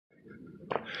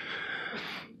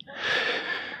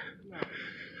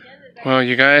Well,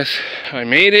 you guys, I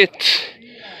made it.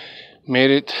 Made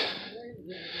it.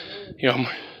 Yo,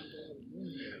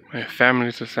 my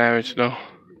family's a savage though.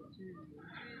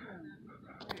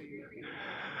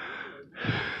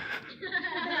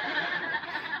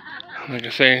 Like I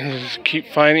say, just keep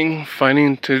fighting,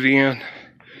 fighting to the end.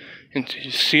 Until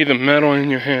you see the metal in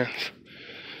your hands.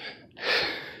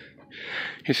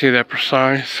 You see that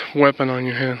precise weapon on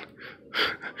your hand.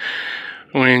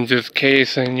 When just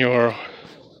casing your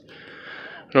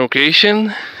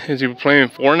location as you're playing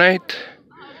Fortnite.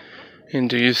 And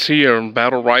do you see your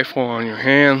battle rifle on your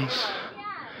hands?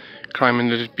 Climbing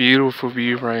this beautiful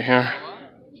view right here.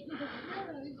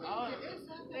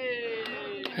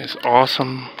 It's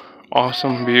awesome,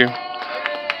 awesome view.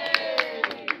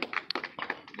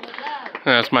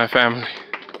 That's my family.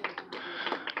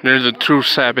 They're the true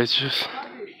savages.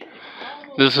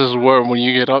 This is where when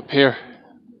you get up here.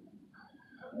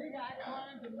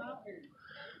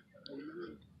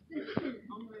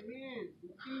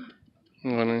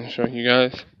 I'm gonna show you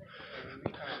guys.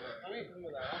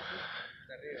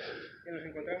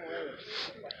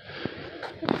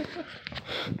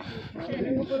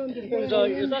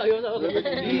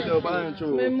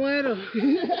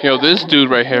 Yo, this dude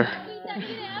right here.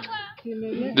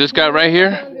 This guy right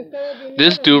here.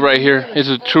 This dude right here is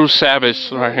a true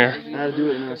savage right here. I do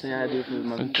it, you know what I'm saying? I do it for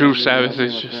my true savage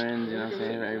is just friends, you know what I'm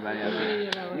saying? For everybody out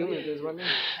there.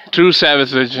 true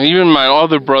savage. Even my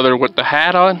other brother with the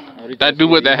hat on. That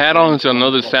dude with the hat on is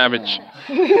another savage.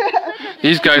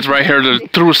 These guys right here are the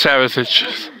true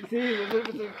savages.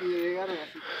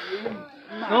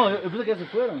 No, yo pensé que se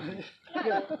fueron. Sí.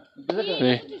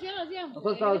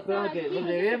 Nosotros estábamos esperando que nos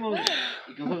lleguemos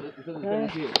y que nosotros estemos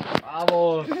aquí.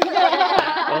 Vamos.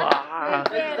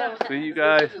 See you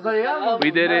guys.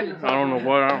 We did it. I don't know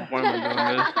why I'm doing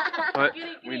this, but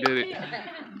we did it.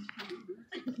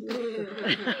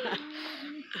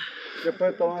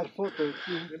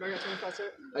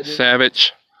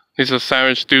 Savage. These are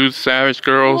savage dudes, savage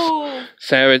girls,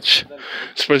 savage.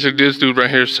 Especially this dude right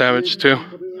here is savage too.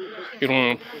 You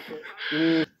don't.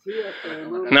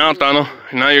 Now, Tano,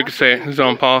 now you can say it. It's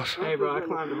on pause. Hey, bro, I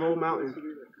climbed the whole mountain.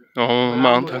 The whole I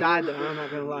mountain. almost died though, I'm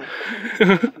not gonna lie.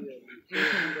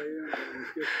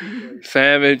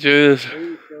 Savages.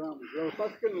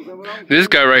 This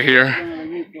guy right here,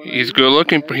 he's good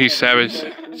looking, but he's savage.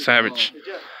 Savage.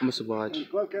 I'm a savage.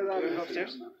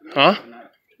 Huh?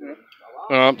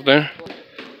 Up there.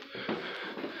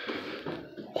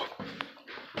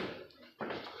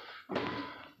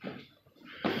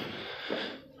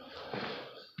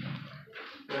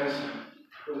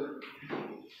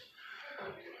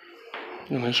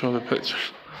 I'm gonna show the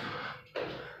pictures.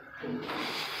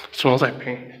 It smells like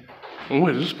paint. Oh,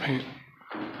 it is paint.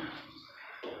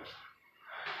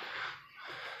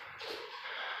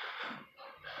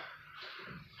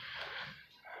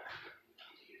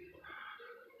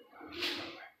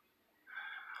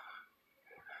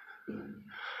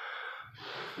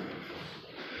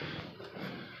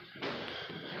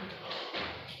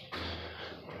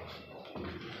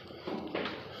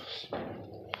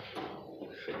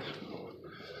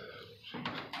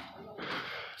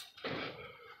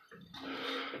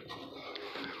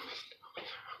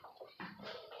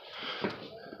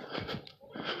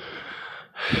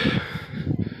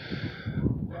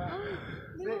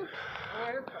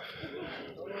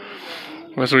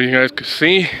 That's what you guys could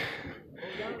see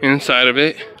inside of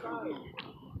it.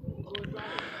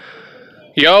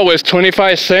 Yo, it's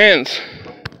 25 cents.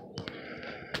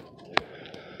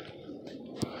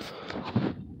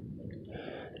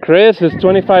 Chris, it's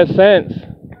 25 cents.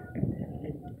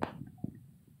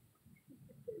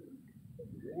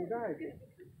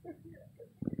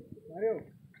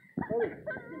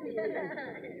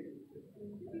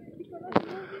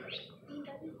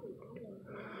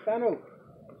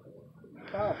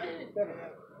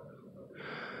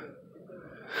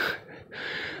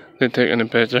 They're taking a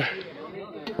picture.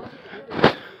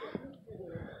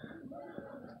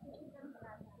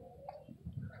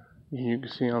 You can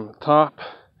see on the top.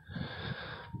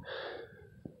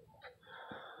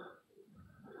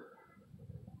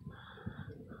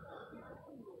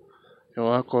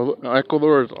 Yo,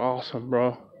 Ecuador is awesome,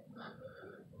 bro.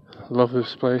 I love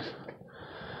this place.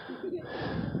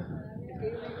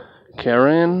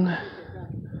 Karen,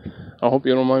 I hope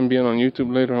you don't mind being on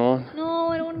YouTube later on. No,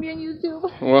 I don't want to be on YouTube.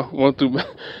 Well, want to?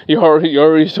 You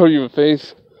already showed your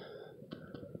face.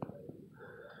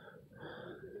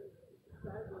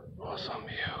 Awesome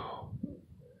view.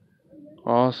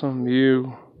 Awesome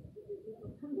view.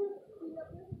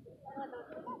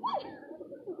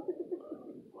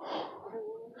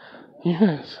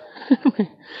 Yes.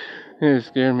 It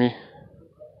scared me.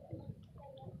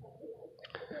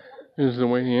 This is the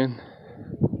way in.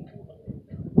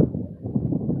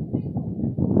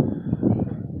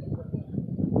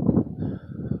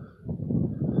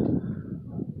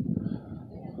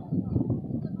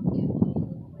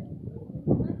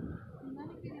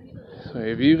 So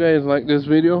if you guys like this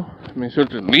video, make sure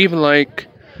to leave a like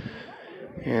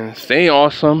and stay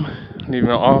awesome. Leave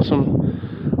an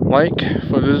awesome like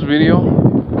for this video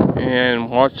and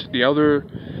watch the other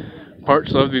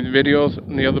parts of the videos,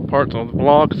 the other parts of the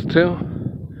vlogs too.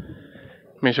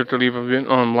 Make sure to leave a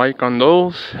like on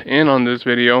those and on this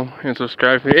video, and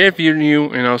subscribe if you're new,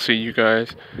 and I'll see you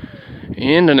guys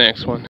in the next one.